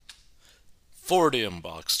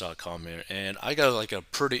4DMbox.com here, and I got like a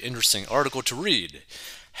pretty interesting article to read.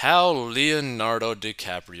 How Leonardo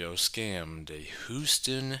DiCaprio scammed a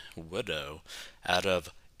Houston widow out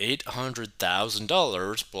of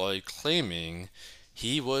 $800,000 by claiming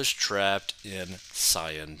he was trapped in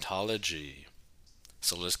Scientology.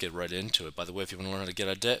 So let's get right into it. By the way, if you want to learn how to get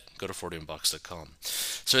out of debt, go to 4DMbox.com.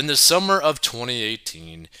 So in the summer of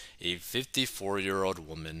 2018, a 54-year-old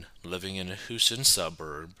woman living in a Houston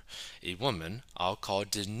suburb, a woman I'll call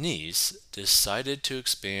Denise, decided to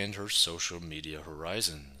expand her social media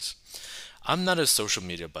horizons. I'm not a social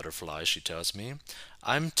media butterfly, she tells me.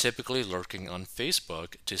 I'm typically lurking on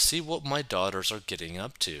Facebook to see what my daughters are getting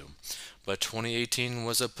up to. But 2018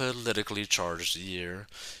 was a politically charged year.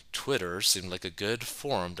 Twitter seemed like a good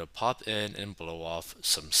forum to pop in and blow off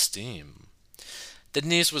some steam.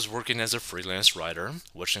 Denise was working as a freelance writer,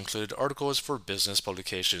 which included articles for business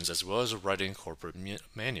publications as well as writing corporate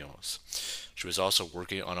manuals. She was also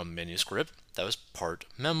working on a manuscript that was part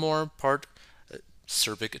memoir, part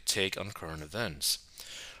acerbic take on current events.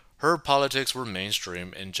 Her politics were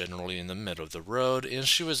mainstream and generally in the middle of the road, and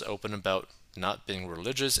she was open about not being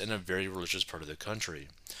religious in a very religious part of the country.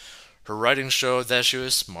 Her writing showed that she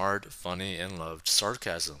was smart, funny, and loved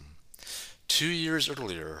sarcasm. 2 years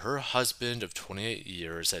earlier, her husband of 28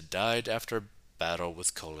 years had died after a battle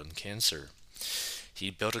with colon cancer. He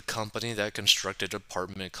built a company that constructed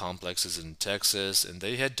apartment complexes in Texas, and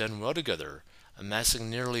they had done well together, amassing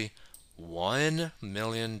nearly $1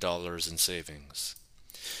 million in savings.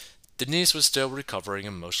 Denise was still recovering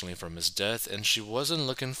emotionally from his death, and she wasn't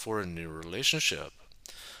looking for a new relationship.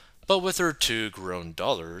 But with her two grown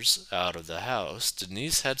daughters out of the house,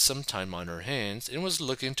 Denise had some time on her hands and was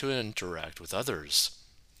looking to interact with others.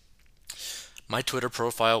 My Twitter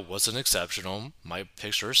profile wasn't exceptional, my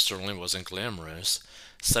picture certainly wasn't glamorous.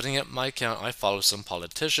 Setting up my account, I followed some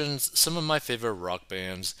politicians, some of my favorite rock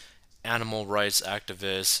bands, animal rights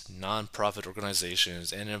activists, non-profit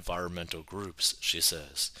organizations, and environmental groups, she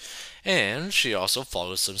says. And she also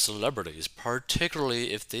followed some celebrities,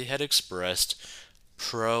 particularly if they had expressed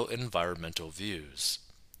pro-environmental views.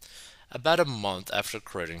 About a month after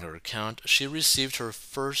creating her account, she received her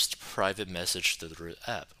first private message through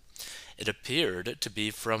the app. It appeared to be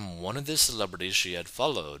from one of the celebrities she had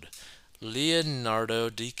followed, Leonardo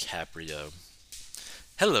DiCaprio.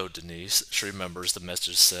 "Hello, Denise," she remembers the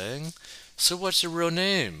message saying. "So what's your real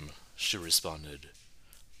name?" she responded.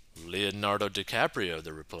 "Leonardo DiCaprio,"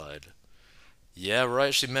 they replied. "Yeah,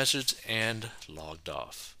 right," she messaged and logged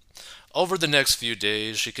off. Over the next few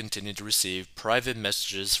days, she continued to receive private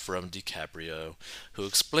messages from DiCaprio, who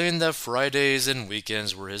explained that Fridays and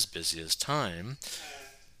weekends were his busiest time,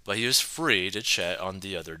 but he was free to chat on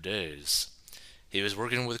the other days. He was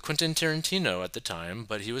working with Quentin Tarantino at the time,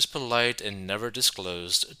 but he was polite and never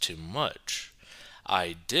disclosed too much.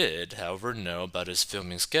 I did, however, know about his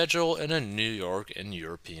filming schedule and a New York and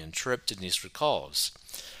European trip, Denise recalls.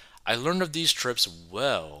 I learned of these trips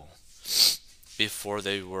before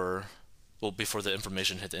they were before the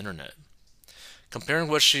information hit the internet. Comparing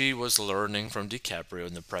what she was learning from DiCaprio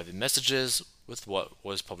in the private messages with what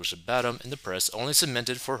was published about him in the press only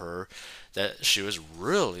cemented for her that she was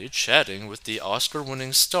really chatting with the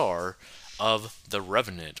Oscar-winning star of The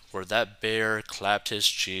Revenant, where that bear clapped his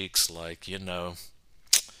cheeks like,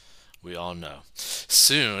 we all know.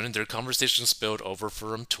 Soon, their conversation spilled over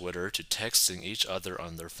from Twitter to texting each other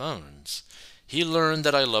on their phones. He learned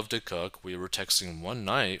that I love to cook. We were texting one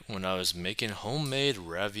night when I was making homemade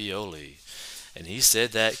ravioli. And he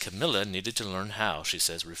said that Camilla needed to learn how, she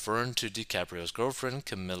says, referring to DiCaprio's girlfriend,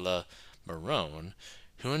 Camilla Marone,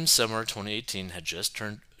 who in summer 2018 had just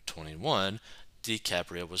turned 21.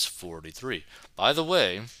 DiCaprio was 43. By the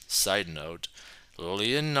way, side note,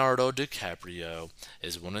 Leonardo DiCaprio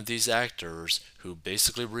is one of these actors who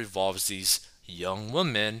basically revolves these young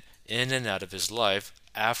women in and out of his life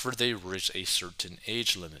after they reach a certain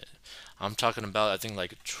age limit. I'm talking about, I think,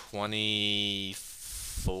 like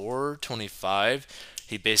 24, 25.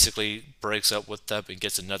 He basically breaks up with them and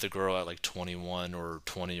gets another girl at like 21 or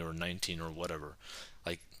 20 or 19 or whatever.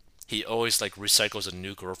 Like, he always like recycles a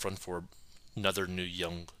new girlfriend for another new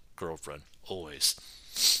young girlfriend. Always.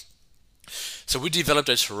 So we developed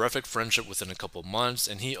a terrific friendship within a couple months,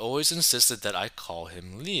 and he always insisted that I call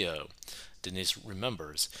him Leo, Denise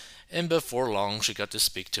remembers, and before long she got to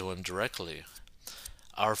speak to him directly.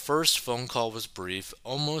 Our first phone call was brief,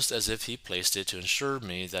 almost as if he placed it to assure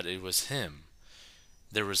me that it was him.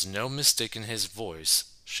 There was no mistaking his voice,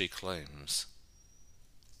 she claims.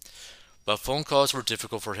 But phone calls were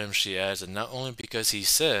difficult for him, she adds, and not only because he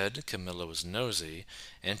said Camilla was nosy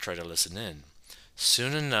and tried to listen in.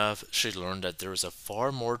 Soon enough, she learned that there was a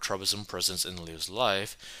far more troublesome presence in Leo's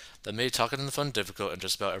life that made talking on the phone difficult and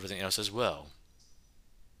just about everything else as well.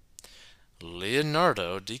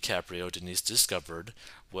 Leonardo DiCaprio, Denise discovered,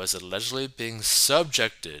 was allegedly being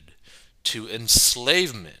subjected to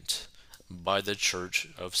enslavement by the Church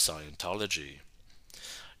of Scientology.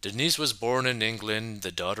 Denise was born in England,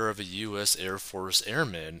 the daughter of a U.S. Air Force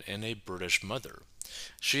airman and a British mother.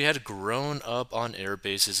 She had grown up on air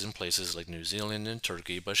bases in places like New Zealand and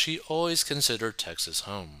Turkey, but she always considered Texas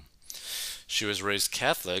home. She was raised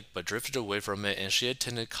Catholic but drifted away from it, and she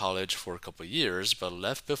attended college for a couple years but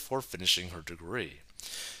left before finishing her degree.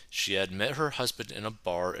 She had met her husband in a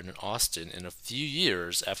bar in Austin, and a few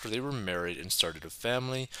years after they were married and started a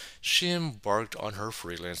family, she embarked on her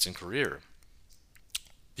freelancing career.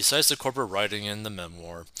 Besides the corporate writing and the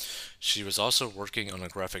memoir, she was also working on a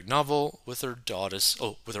graphic novel with her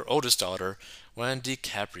oldest daughter when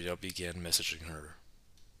DiCaprio began messaging her.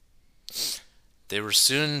 They were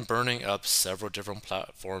soon burning up several different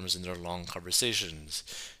platforms in their long conversations: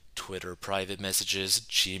 Twitter private messages,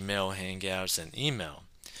 Gmail hangouts, and email.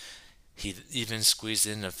 He even squeezed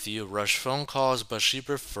in a few rush phone calls, but she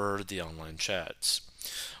preferred the online chats.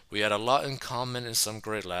 We had a lot in common and some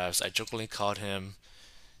great laughs. I jokingly called him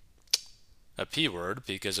a P word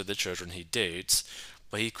because of the children he dates,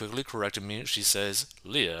 but he quickly corrected me. She says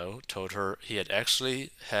Leo told her he had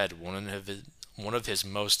actually had one of his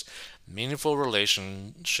most meaningful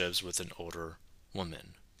relationships with an older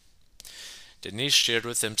woman. Denise shared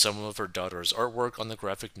with him some of her daughter's artwork on the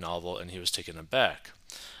graphic novel, and he was taken aback.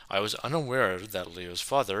 I was unaware that Leo's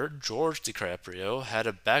father, George DiCaprio, had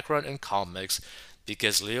a background in comics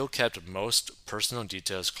because Leo kept most personal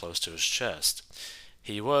details close to his chest.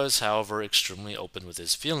 He was, however, extremely open with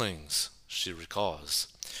his feelings, she recalls.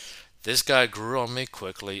 This guy grew on me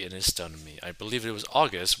quickly and it stunned me. I believe it was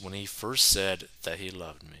August when he first said that he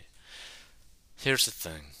loved me. Here's the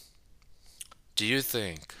thing. Do you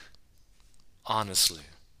think, honestly,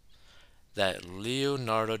 that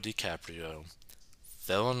Leonardo DiCaprio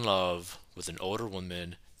fell in love with an older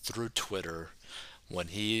woman through Twitter when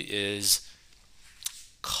he is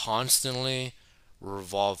constantly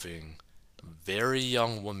revolving very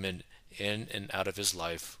young women in and out of his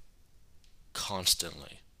life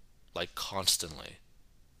constantly? Like, constantly.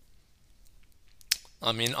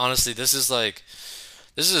 I mean, honestly, this is a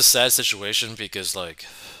sad situation because, like,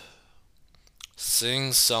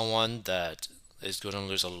 seeing someone that is going to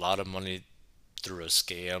lose a lot of money through a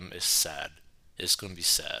scam is sad. It's going to be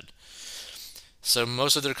sad. So,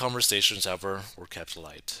 most of their conversations, however, were kept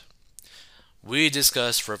light. We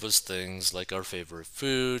discussed frivolous things like our favorite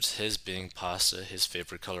foods, his being pasta, his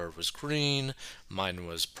favorite color was green, mine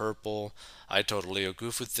was purple. I told Leo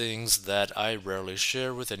goofy things that I rarely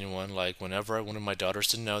share with anyone, like whenever I wanted my daughters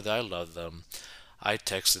to know that I love them, I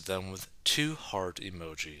texted them with two heart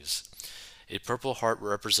emojis. A purple heart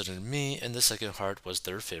represented me, and the second heart was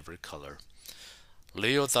their favorite color.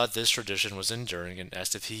 Leo thought this tradition was enduring and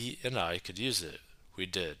asked if he and I could use it. We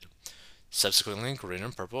did. Subsequently, green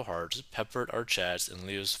and purple hearts peppered our chats, and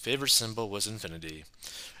Leo's favorite symbol was infinity,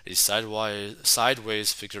 a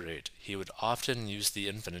sideways figure eight. He would often use the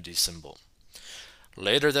infinity symbol.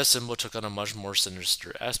 Later, that symbol took on a much more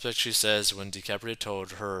sinister aspect, she says, when DiCaprio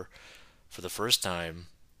told her for the first time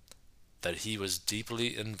that he was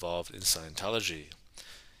deeply involved in Scientology.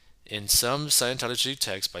 In some Scientology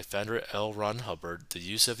texts by founder L. Ron Hubbard, the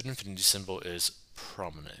use of an infinity symbol is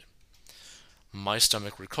prominent. My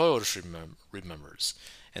stomach recoiled, she remembers,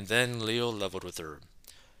 and then Leo leveled with her.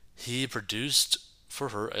 He produced for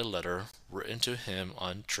her a letter written to him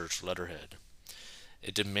on church letterhead.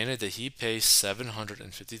 It demanded that he pay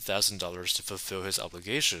 $750,000 to fulfill his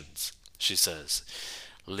obligations, she says.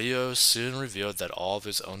 Leo soon revealed that all of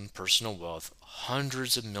his own personal wealth,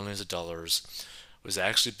 hundreds of millions of dollars, was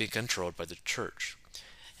actually being controlled by the church,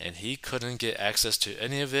 and he couldn't get access to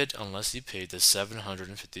any of it unless he paid the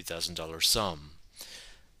 $750,000 sum.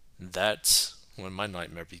 That's when my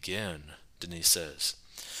nightmare began, Denise says.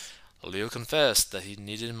 Leo confessed that he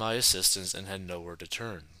needed my assistance and had nowhere to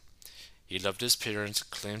turn. He loved his parents,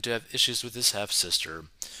 claimed to have issues with his half-sister,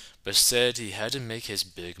 but said he had to make his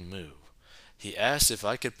big move. He asked if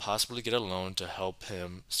I could possibly get a loan to help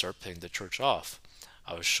him start paying the church off.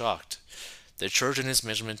 I was shocked. The church and his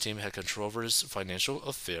management team had control over his financial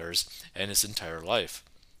affairs and his entire life.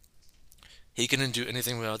 He couldn't do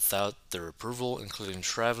anything without their approval, including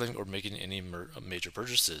traveling or making any major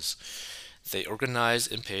purchases. They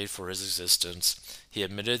organized and paid for his existence. He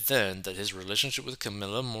admitted then that his relationship with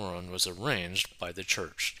Camilla Moron was arranged by the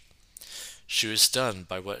church. She was stunned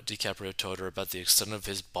by what DiCaprio told her about the extent of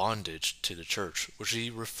his bondage to the church, which he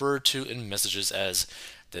referred to in messages as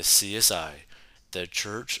the CSI, the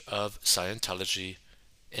Church of Scientology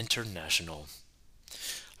International.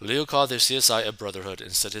 Leo called the CSI a brotherhood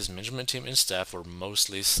and said his management team and staff were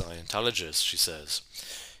mostly Scientologists, she says.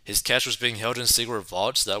 His cash was being held in secret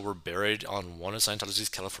vaults that were buried on one of Scientology's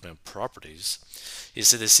California properties. He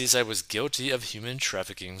said the CSI was guilty of human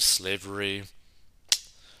trafficking, slavery,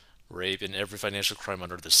 rape, and every financial crime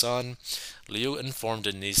under the sun. Leo informed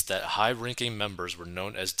Denise that high-ranking members were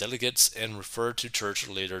known as delegates and referred to church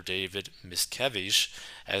leader David Miscavige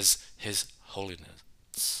as His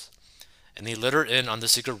Holiness. And he let her in on the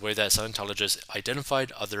secret way that Scientologists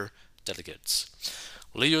identified other delegates.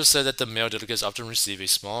 Leo said that the male delegates often receive a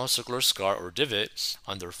small circular scar or divot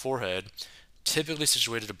on their forehead, typically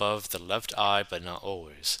situated above the left eye, but not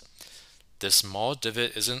always. This small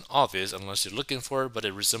divot isn't obvious unless you're looking for it, but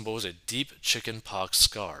it resembles a deep chicken pox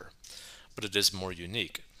scar. But it is more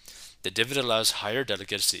unique. The divot allows higher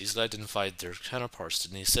delegates to easily identify their counterparts,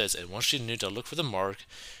 Denise says, and once she knew to look for the mark,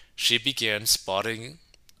 she began spotting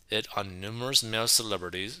it on numerous male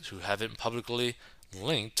celebrities who haven't publicly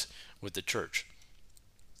linked with the church.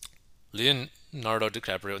 Leonardo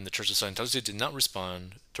DiCaprio and the Church of Scientology did not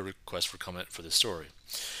respond to requests for comment for the story.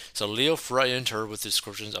 So Leo frightened her with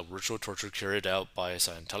descriptions of ritual torture carried out by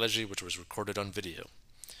Scientology, which was recorded on video.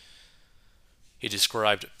 He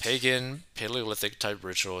described pagan, Paleolithic-type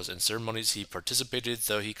rituals and ceremonies he participated,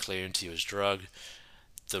 though he claimed he was drugged.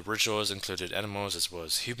 The rituals included animals as well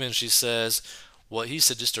as humans, she says. What he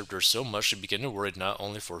said disturbed her so much she began to worry not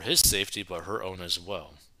only for his safety, but her own as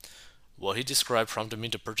well. What he described prompted me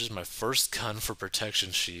to purchase my first gun for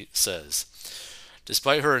protection, she says.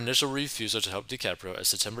 Despite her initial refusal to help DiCaprio as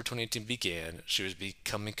September 2018 began, she was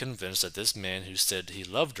becoming convinced that this man who said he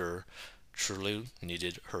loved her truly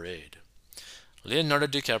needed her aid. Leonardo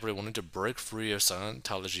DiCaprio wanted to break free of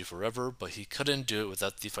Scientology forever, but he couldn't do it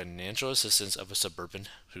without the financial assistance of a suburban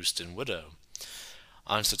Houston widow.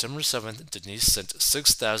 On September 7th, Denise sent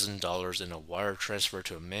 $6,000 in a wire transfer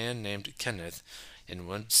to a man named Kenneth in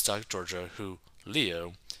Woodstock, Georgia, who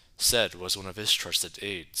Leo said was one of his trusted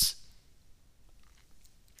aides.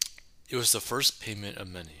 It was the first payment of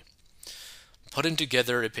many. Putting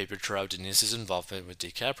together a paper trail of Denise's involvement with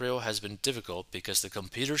DiCaprio has been difficult because the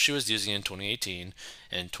computer she was using in 2018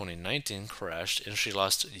 and 2019 crashed and she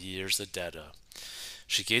lost years of data.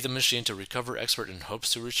 She gave the machine to Recover Expert in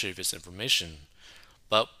hopes to retrieve its information.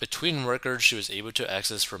 But between records she was able to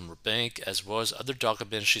access from her bank as well as other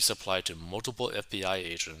documents she supplied to multiple FBI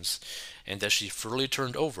agents and that she freely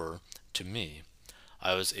turned over to me,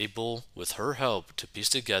 I was able, with her help, to piece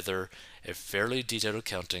together a fairly detailed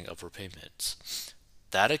accounting of her payments.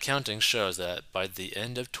 That accounting shows that by the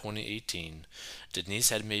end of 2018, Denise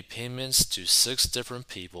had made payments to 6 different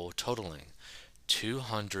people totaling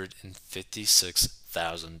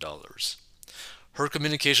 $256,000. Her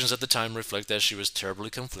communications at the time reflect that she was terribly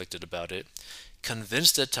conflicted about it,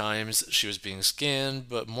 convinced at times she was being scammed,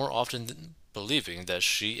 but more often believing that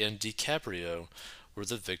she and DiCaprio were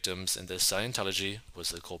the victims and that Scientology was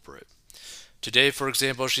the culprit. Today, for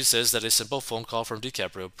example, she says that a simple phone call from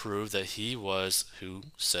DiCaprio proved that he was who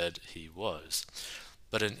said he was.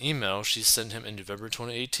 But an email she sent him in November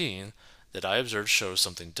 2018 that I observed shows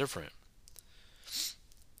something different.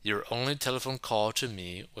 Your only telephone call to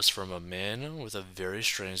me was from a man with a very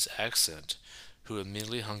strange accent, who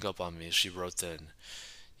immediately hung up on me, she wrote then.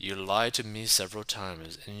 You lied to me several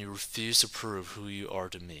times, and you refuse to prove who you are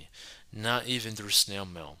to me, not even through snail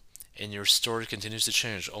mail, and your story continues to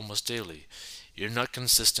change almost daily. You're not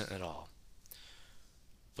consistent at all.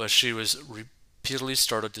 But she was repeatedly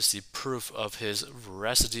startled to see proof of his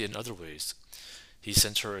veracity in other ways. He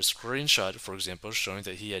sent her a screenshot, for example, showing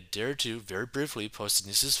that he had dared to, very briefly, post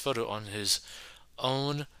Denise's photo on his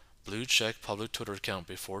own blue-check public Twitter account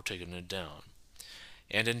before taking it down.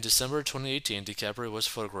 And in December 2018, DiCaprio was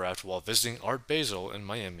photographed while visiting Art Basel in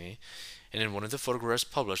Miami, and in one of the photographs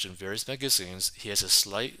published in various magazines, he has a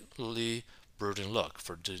slightly brooding look.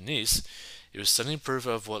 For Denise, it was stunning proof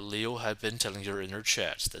of what Leo had been telling her in her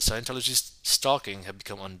chats, that Scientology's stalking had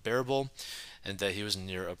become unbearable and that he was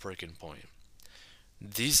near a breaking point.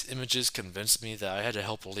 These images convinced me that I had to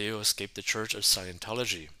help Leo escape the Church of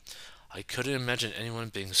Scientology. I couldn't imagine anyone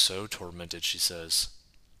being so tormented, she says.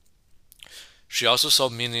 She also saw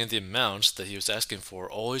meaning in the amounts that he was asking for,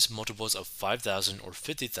 always multiples of $5,000 or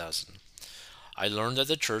 $50,000. I learned that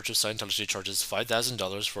the Church of Scientology charges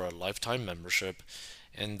 $5,000 for a lifetime membership,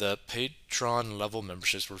 and the patron level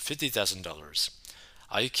memberships were $50,000.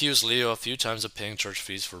 I accused Leo a few times of paying church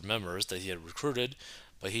fees for members that he had recruited,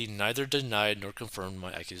 but he neither denied nor confirmed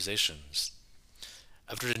my accusations.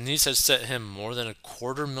 After Denise had sent him more than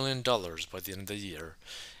 $250,000 by the end of the year,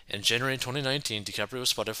 in January 2019, DiCaprio was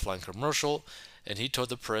spotted flying commercial, and he told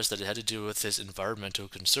the press that it had to do with his environmental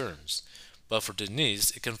concerns. But for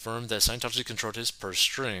Denise, it confirmed that Scientology controlled his purse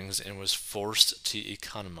strings and was forced to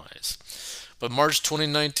economize. By March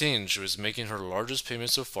 2019, she was making her largest payment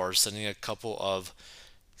so far, sending a couple of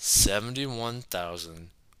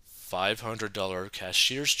 $71,500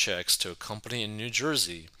 cashier's checks to a company in New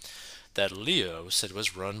Jersey that Leo said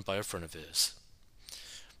was run by a friend of his.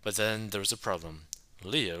 But then there was a problem.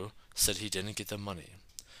 Leo said he didn't get the money.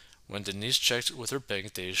 When Denise checked with her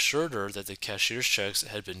bank, they assured her that the cashier's checks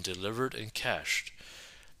had been delivered and cashed.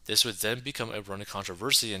 This would then become a running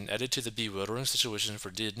controversy and added to the bewildering situation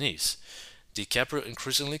for Denise. DiCaprio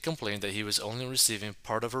increasingly complained that he was only receiving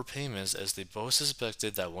part of her payments, as they both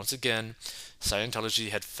suspected that once again, Scientology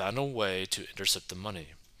had found a way to intercept the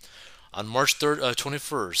money. On March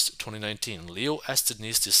 21st, 2019, Leo asked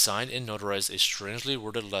Denise to sign and notarize a strangely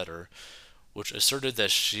worded letter which asserted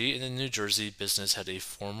that she and the New Jersey business had a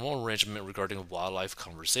formal arrangement regarding wildlife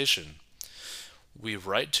conservation. We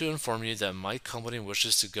write to inform you that my company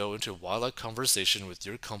wishes to go into wildlife conservation with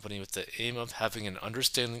your company with the aim of having an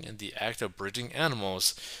understanding in the act of breeding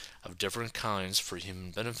animals of different kinds for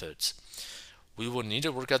human benefits. We will need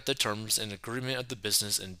to work out the terms and agreement of the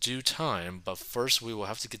business in due time, but first we will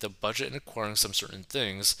have to get the budget in acquiring some certain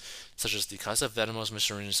things, such as the cost of animals,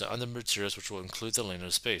 machineries, and other materials, which will include the land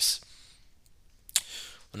and space.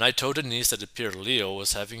 When I told Denise that it appeared Leo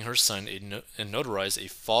was having her sign and notarize a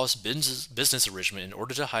false business arrangement in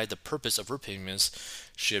order to hide the purpose of her payments,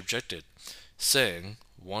 she objected, saying,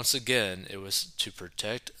 once again, it was to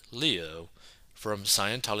protect Leo from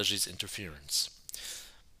Scientology's interference.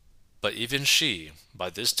 But even she, by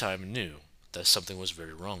this time, knew that something was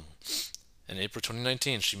very wrong. In April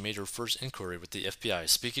 2019, she made her first inquiry with the FBI,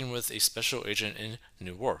 speaking with a special agent in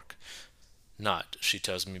Newark. Not, she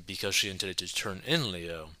tells me, because she intended to turn in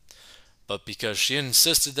Leo, but because she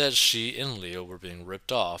insisted that she and Leo were being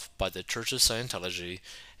ripped off by the Church of Scientology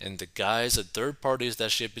and the guys at third parties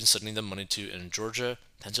that she had been sending the money to in Georgia,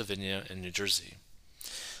 Pennsylvania, and New Jersey.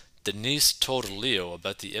 Denise told Leo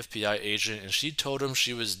about the FBI agent and she told him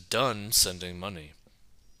she was done sending money.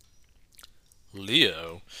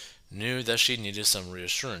 Leo knew that she needed some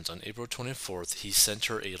reassurance. On April 24th, he sent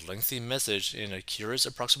her a lengthy message in a curious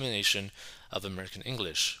approximation of American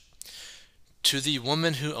English. To the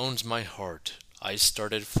woman who owns my heart, I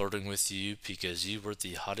started flirting with you because you were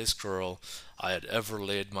the hottest girl I had ever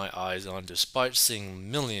laid my eyes on, despite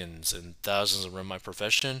seeing millions and thousands around my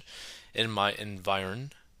profession in my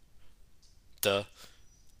environ. The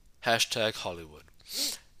hashtag Hollywood.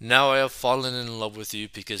 Now I have fallen in love with you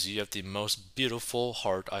because you have the most beautiful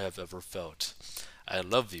heart I have ever felt. I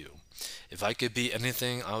love you. If I could be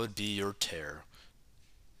anything, I would be your tear.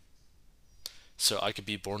 So I could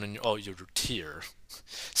be born in your tear.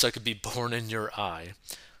 So I could be born in your eye,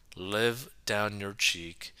 live down your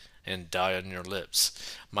cheek, and die on your lips.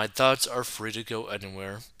 My thoughts are free to go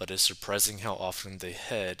anywhere, but it's surprising how often they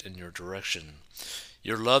head in your direction.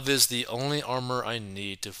 Your love is the only armor I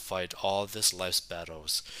need to fight all this life's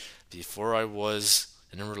battles. Before I was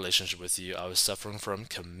in a relationship with you, I was suffering from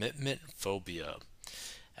commitment phobia.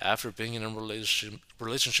 After being in a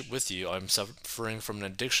relationship with you, I'm suffering from an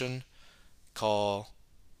addiction called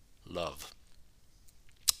love.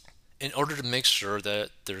 In order to make sure that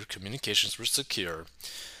their communications were secure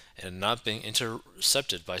and not being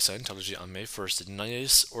intercepted by Scientology, on May 1st,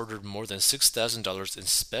 Denise ordered more than $6,000 in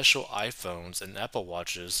special iPhones and Apple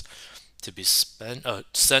Watches to be sent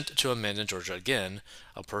to Amanda in Georgia, again,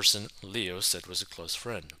 a person Leo said was a close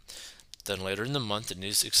friend. Then later in the month,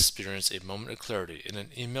 Denise experienced a moment of clarity. In an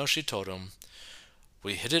email, she told him,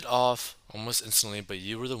 "We hit it off almost instantly, but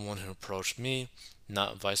you were the one who approached me,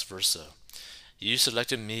 not vice versa. You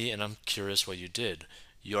selected me, and I'm curious why you did.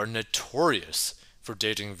 You are notorious for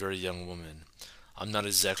dating very young women. I'm not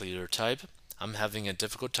exactly your type. I'm having a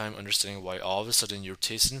difficult time understanding why all of a sudden your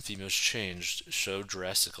taste in females changed so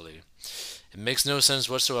drastically. It makes no sense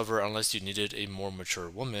whatsoever unless you needed a more mature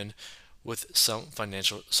woman with some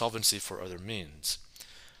financial solvency for other means.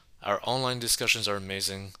 Our online discussions are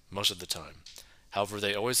amazing most of the time. However,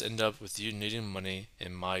 they always end up with you needing money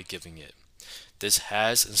and my giving it. This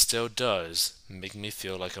has and still does make me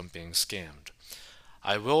feel like I'm being scammed.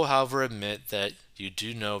 I will, however, admit that you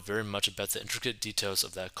do know very much about the intricate details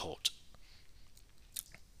of that cult."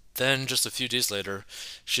 Then, just a few days later,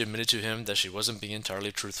 she admitted to him that she wasn't being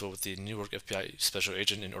entirely truthful with the New York FBI special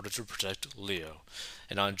agent in order to protect Leo.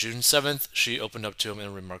 And on June 7th, she opened up to him in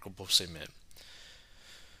a remarkable statement.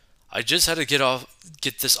 I just had to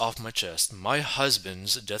get this off my chest. My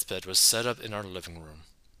husband's deathbed was set up in our living room.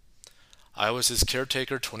 I was his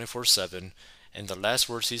caretaker 24/7, and the last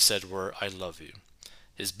words he said were, "I love you."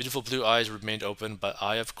 His beautiful blue eyes remained open, but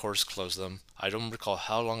I, of course, closed them. I don't recall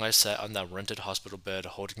how long I sat on that rented hospital bed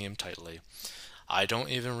holding him tightly. I don't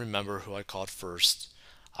even remember who I called first.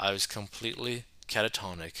 I was completely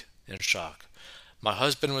catatonic, in shock. My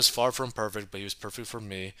husband was far from perfect, but he was perfect for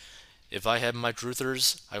me. If I had my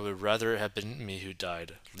druthers, I would rather it had been me who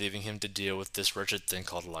died, leaving him to deal with this wretched thing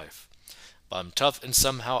called life. But I'm tough, and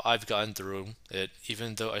somehow I've gotten through it,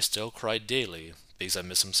 even though I still cry daily, because I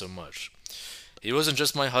miss him so much. He wasn't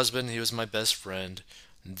just my husband, he was my best friend.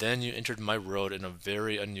 And then you entered my world in a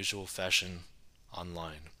very unusual fashion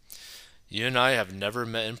online. You and I have never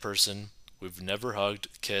met in person. We've never hugged,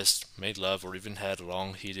 kissed, made love, or even had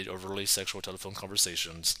long, heated, overly sexual telephone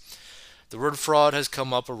conversations. The word fraud has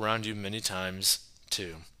come up around you many times,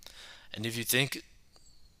 too. And if you think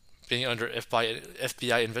being under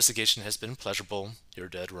FBI investigation has been pleasurable, you're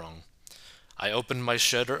dead wrong. I opened my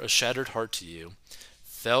shattered heart to you,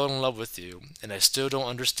 fell in love with you, and I still don't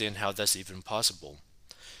understand how that's even possible.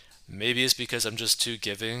 Maybe it's because I'm just too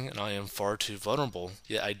giving and I am far too vulnerable,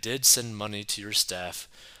 yet I did send money to your staff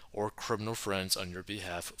or criminal friends on your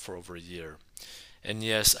behalf for over a year. And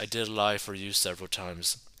yes, I did lie for you several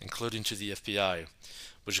times, including to the FBI,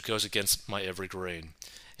 which goes against my every grain.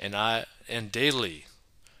 And daily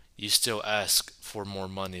you still ask for more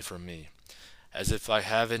money from me, as if I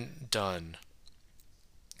haven't done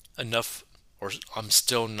enough or I'm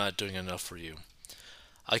still not doing enough for you.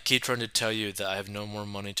 I keep trying to tell you that I have no more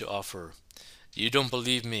money to offer. You don't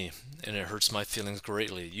believe me, and it hurts my feelings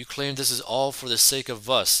greatly. You claim this is all for the sake of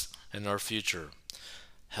us and our future.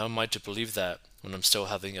 How am I to believe that when I'm still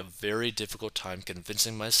having a very difficult time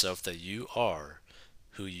convincing myself that you are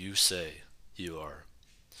who you say you are?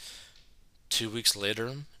 2 weeks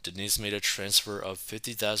later, Denise made a transfer of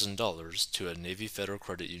 $50,000 to a Navy Federal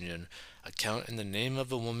Credit Union account in the name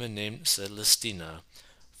of a woman named Celestina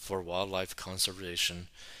for wildlife conservation,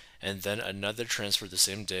 and then another transfer the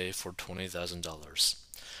same day for $20,000.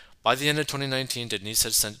 By the end of 2019, Denise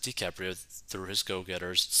had sent DiCaprio through his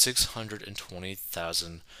go-getters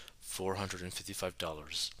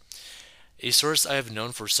 $620,455. A source I have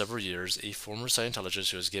known for several years, a former Scientologist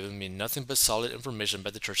who has given me nothing but solid information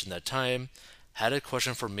about the church in that time, had a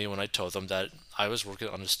question for me when I told them that I was working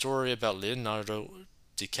on a story about Leonardo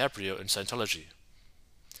DiCaprio and Scientology.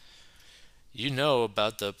 "You know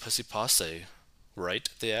about the Pussy Posse, right?"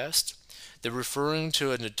 they asked. They're referring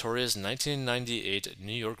to a notorious 1998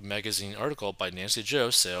 New York Magazine article by Nancy Jo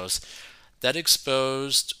Sales that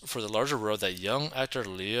exposed for the larger world that young actor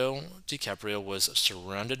Leo DiCaprio was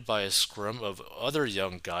surrounded by a scrum of other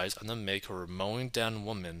young guys on the make who were mowing down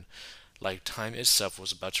women like time itself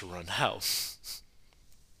was about to run out.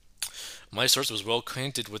 My source was well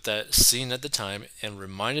acquainted with that scene at the time and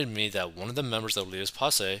reminded me that one of the members of Leo's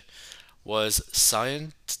posse was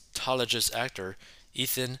Scientologist actor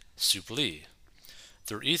Ethan Suplee.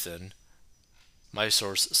 Through Ethan, my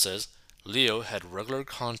source says, Leo had regular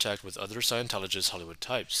contact with other Scientologist Hollywood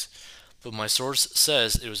types. But my source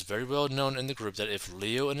says it was very well known in the group that if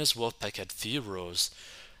Leo and his wolf pack had few rules,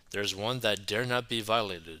 there's one that dare not be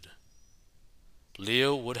violated.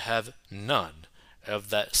 Leo would have none of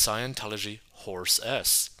that Scientology horse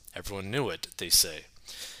S. Everyone knew it, they say.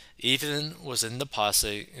 Ethan was in the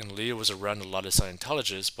posse, and Leo was around a lot of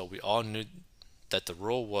Scientologists, but we all knew that the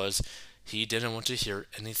rule was he didn't want to hear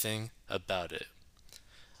anything about it.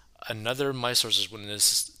 Another my sources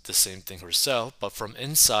witnessed the same thing herself, but from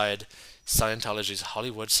inside Scientology's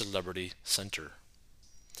Hollywood Celebrity Center.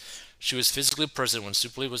 She was physically present when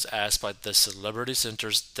Suplee was asked by the Celebrity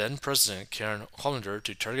Center's then president Karen Hollander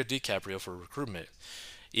to target DiCaprio for recruitment.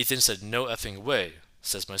 Ethan said, "No effing way,"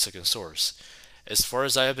 says my second source. As far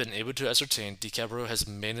as I have been able to ascertain, DiCaprio has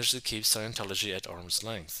managed to keep Scientology at arm's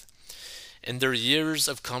length. In their years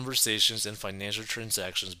of conversations and financial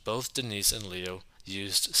transactions, both Denise and Leo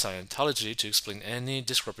used Scientology to explain any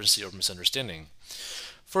discrepancy or misunderstanding.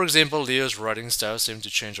 For example, Leo's writing style seemed to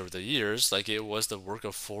change over the years, like it was the work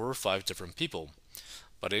of 4 or 5 different people.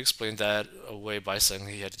 But he explained that away by saying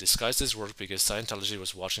he had to disguise his work because Scientology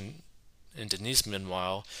was watching, and Denise,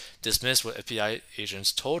 meanwhile, dismissed what FBI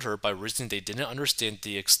agents told her by reasoning they didn't understand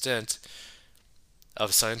the extent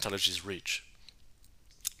of Scientology's reach.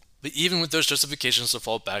 But even with those justifications to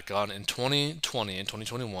fall back on, in 2020 and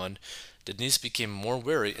 2021, Denise became more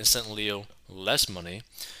wary and sent Leo less money,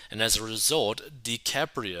 and as a result,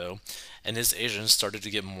 DiCaprio and his agents started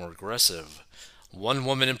to get more aggressive. One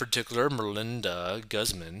woman in particular, Melinda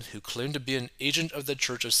Guzman, who claimed to be an agent of the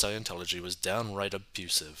Church of Scientology, was downright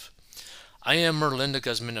abusive. I am Merlinda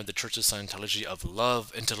Guzman of the Church of Scientology of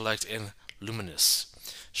Love, Intellect, and Luminous.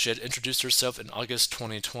 She had introduced herself in August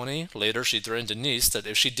 2020. Later, she threatened Denise that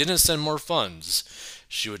if she didn't send more funds,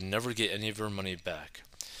 she would never get any of her money back.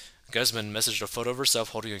 Guzman messaged a photo of herself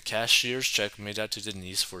holding a cashier's check made out to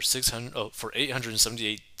Denise for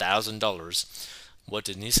 $878,000, what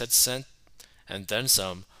Denise had sent, and then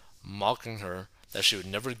some, mocking her that she would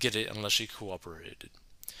never get it unless she cooperated.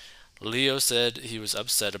 Leo said he was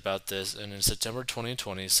upset about this and in September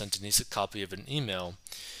 2020 sent Denise a copy of an email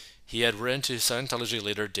he had written to Scientology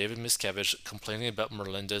leader David Miscavige complaining about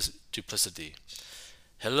Merlinda's duplicity.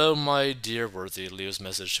 Hello, my dear worthy, Leo's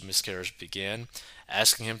message to Miscavige began,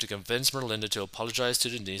 asking him to convince Merlinda to apologize to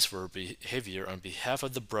Denise for her behavior on behalf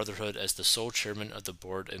of the Brotherhood as the sole chairman of the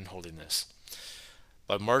board in holiness.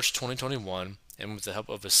 By March 2021, and with the help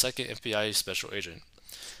of a second FBI special agent,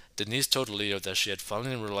 Denise told Leo that she had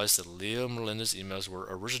finally realized that Leo and Merlinda's emails were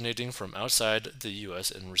originating from outside the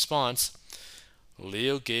U.S. In response,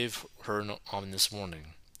 Leo gave her an ominous warning.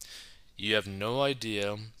 You have no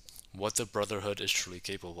idea what the Brotherhood is truly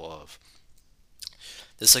capable of.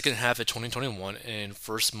 The second half of 2021 and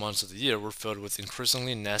first months of the year were filled with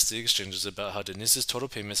increasingly nasty exchanges about how Denise's total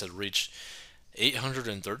payments had reached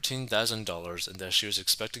 $813,000 and that she was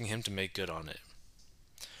expecting him to make good on it.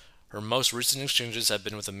 Her most recent exchanges have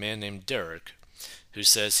been with a man named Derek, who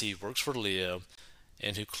says he works for Leo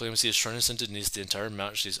and who claims he is trying to send Denise the entire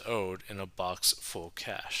amount she's owed in a box full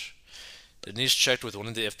cash. Denise checked with one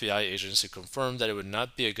of the FBI agents who confirmed that it would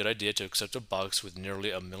not be a good idea to accept a box with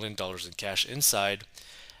nearly $1 million in cash inside,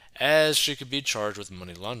 as she could be charged with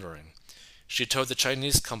money laundering. She told the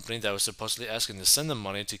Chinese company that was supposedly asking to send the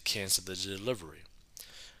money to cancel the delivery.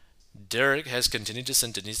 Derek has continued to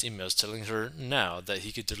send Denise emails telling her now that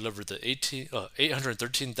he could deliver the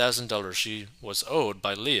 $813,000 she was owed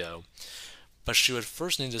by Leo, but she would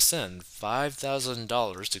first need to send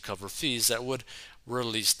 $5,000 to cover fees that would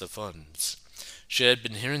release the funds. She had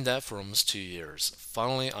been hearing that for almost 2 years.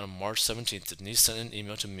 Finally, on March 17th, Denise sent an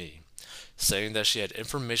email to me, saying that she had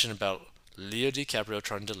information about Leo DiCaprio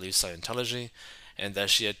trying to leave Scientology, and that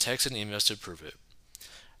she had texts and emails to prove it.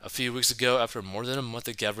 A few weeks ago, after more than a month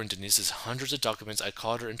of gathering Denise's hundreds of documents, I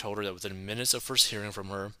called her and told her that within minutes of first hearing from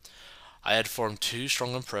her, I had formed 2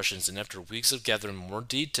 strong impressions, and after weeks of gathering more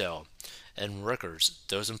detail and records,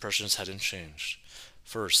 those impressions hadn't changed.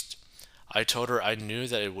 First, I told her I knew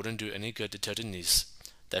that it wouldn't do any good to tell Denise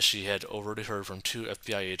that she had already heard from 2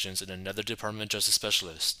 FBI agents and another Department of Justice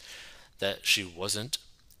specialist that she wasn't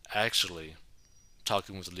actually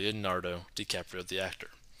talking with Leonardo DiCaprio, the actor.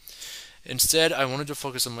 Instead, I wanted to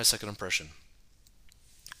focus on my second impression.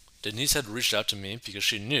 Denise had reached out to me because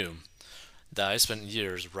she knew that I spent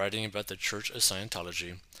years writing about the Church of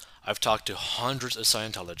Scientology. I've talked to hundreds of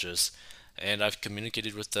Scientologists, and I've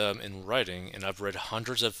communicated with them in writing, and I've read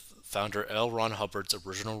hundreds of founder L. Ron Hubbard's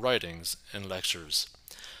original writings and lectures.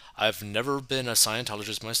 I've never been a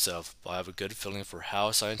Scientologist myself, but I have a good feeling for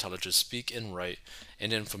how Scientologists speak and write,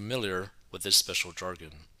 and am familiar with this special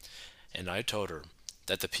jargon. And I told her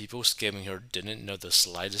that the people scamming her didn't know the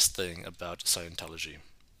slightest thing about Scientology.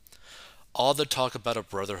 All the talk about a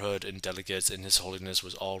brotherhood and delegates in His Holiness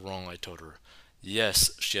was all wrong, I told her. Yes,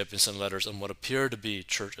 she had been sent letters on what appeared to be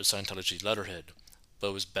Church of Scientology letterhead, but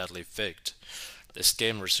it was badly faked. The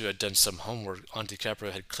scammers who had done some homework on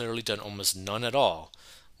DiCaprio had clearly done almost none at all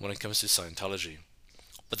when it comes to Scientology,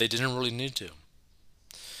 but they didn't really need to.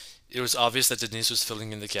 It was obvious that Denise was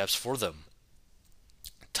filling in the gaps for them.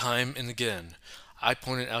 Time and again, I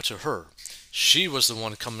pointed out to her she was the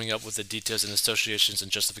one coming up with the details and associations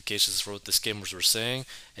and justifications for what the scammers were saying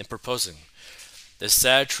and proposing. The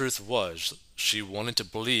sad truth was, she wanted to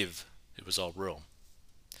believe it was all real.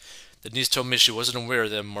 Denise told me she wasn't aware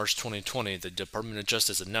that in March 2020, the Department of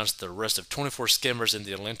Justice announced the arrest of 24 scammers in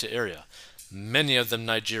the Atlanta area, many of them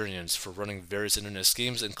Nigerians, for running various internet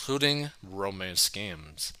schemes, including romance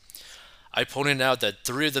scams. I pointed out that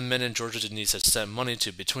 3 of the men in Georgia Denise had sent money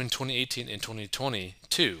to between 2018 and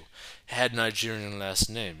 2022 had Nigerian last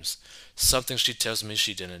names, something she tells me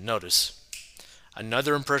she didn't notice.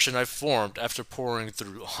 Another impression I formed after poring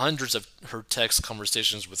through hundreds of her text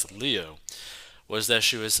conversations with Leo was that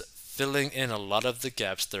she was filling in a lot of the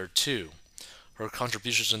gaps there too. Her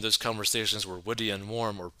contributions in those conversations were witty and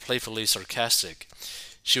warm or playfully sarcastic.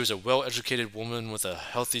 She was a well-educated woman with a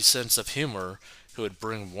healthy sense of humor who would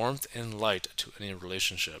bring warmth and light to any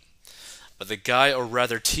relationship. But the guy, or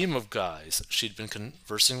rather team of guys, she'd been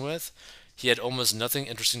conversing with, he had almost nothing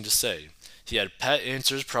interesting to say. He had pat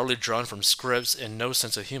answers probably drawn from scripts and no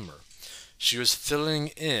sense of humor. She was filling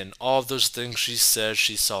in all of those things she said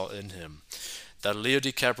she saw in him. That Leo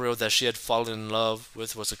DiCaprio that she had fallen in love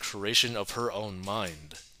with was a creation of her own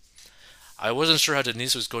mind. I wasn't sure how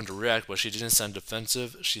Denise was going to react, but she didn't sound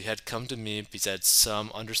defensive. She had come to me because I had some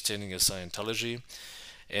understanding of Scientology,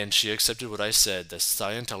 and she accepted what I said, that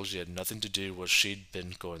Scientology had nothing to do with what she'd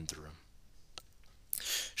been going through.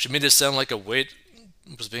 She made it sound like a weight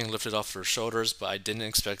was being lifted off her shoulders, but I didn't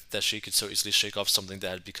expect that she could so easily shake off something that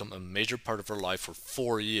had become a major part of her life for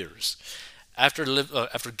 4 years. After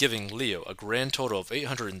giving Leo a grand total of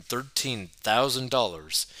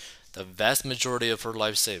 $813,000, the vast majority of her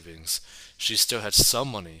life savings, she still had some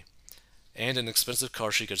money and an expensive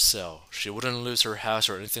car she could sell. She wouldn't lose her house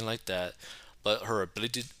or anything like that, but her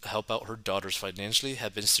ability to help out her daughters financially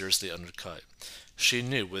had been seriously undercut. She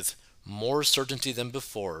knew with more certainty than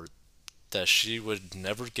before that she would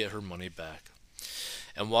never get her money back.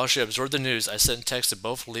 And while she absorbed the news, I sent texts to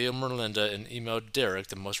both Leo and Merlinda and emailed Derek,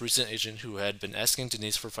 the most recent agent who had been asking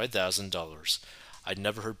Denise for $5,000. I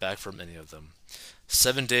never heard back from any of them.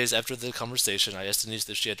 7 days after the conversation, I asked Denise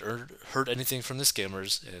if she had heard anything from the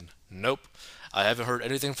scammers, and nope, I haven't heard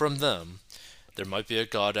anything from them. There might be a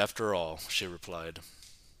God after all, she replied.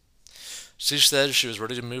 She said she was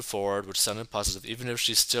ready to move forward, which sounded positive, even if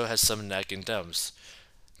she still had some nagging doubts.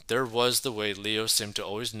 There was the way Leo seemed to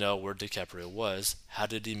always know where DiCaprio was. How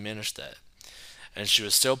did he manage that? And she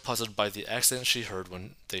was still puzzled by the accent she heard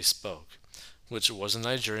when they spoke, which wasn't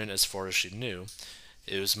Nigerian as far as she knew.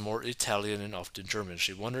 It was more Italian and often German.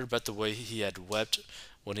 She wondered about the way he had wept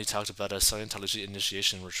when he talked about a Scientology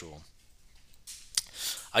initiation ritual.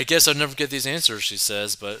 I guess I'll never get these answers, she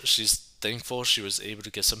says, but she's thankful she was able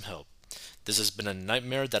to get some help. This has been a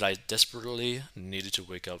nightmare that I desperately needed to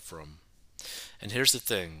wake up from. And here's the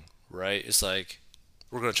thing, right? It's like,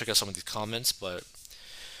 we're going to check out some of these comments, but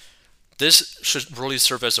this should really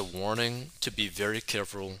serve as a warning to be very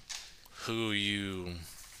careful who you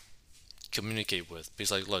communicate with.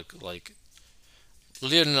 Because, look,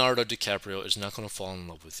 Leonardo DiCaprio is not going to fall in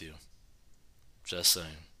love with you. Just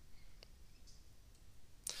saying.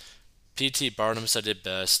 P.T. Barnum said it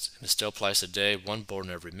best, and it still applies today, one born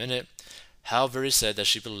every minute. How very sad that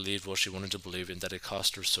she believed what she wanted to believe and that it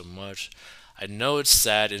cost her so much. I know it's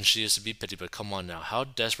sad and she is to be pitied, but come on now. How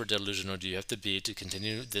desperate delusional do you have to be to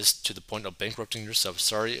continue this to the point of bankrupting yourself?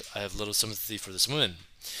 Sorry, I have little sympathy for this woman.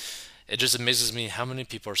 It just amazes me how many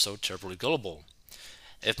people are so terribly gullible.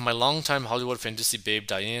 If my longtime Hollywood fantasy babe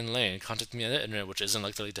Diane Lane contacted me on the internet, which isn't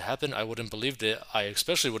likely to happen, I wouldn't believe it. I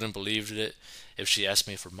especially wouldn't believe it if she asked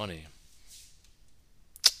me for money.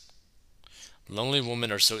 Lonely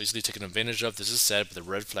women are so easily taken advantage of. This is sad, but the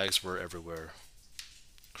red flags were everywhere.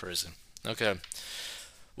 Crazy. Okay.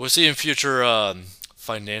 We'll see in future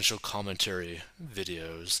financial commentary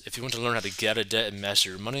videos. If you want to learn how to get out of debt and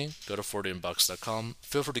master your money, go to 40inbox.com.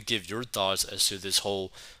 Feel free to give your thoughts as to this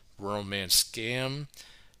whole romance scam.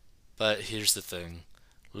 But here's the thing.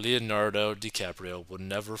 Leonardo DiCaprio will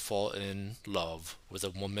never fall in love with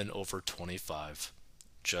a woman over 25.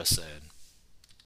 Just saying.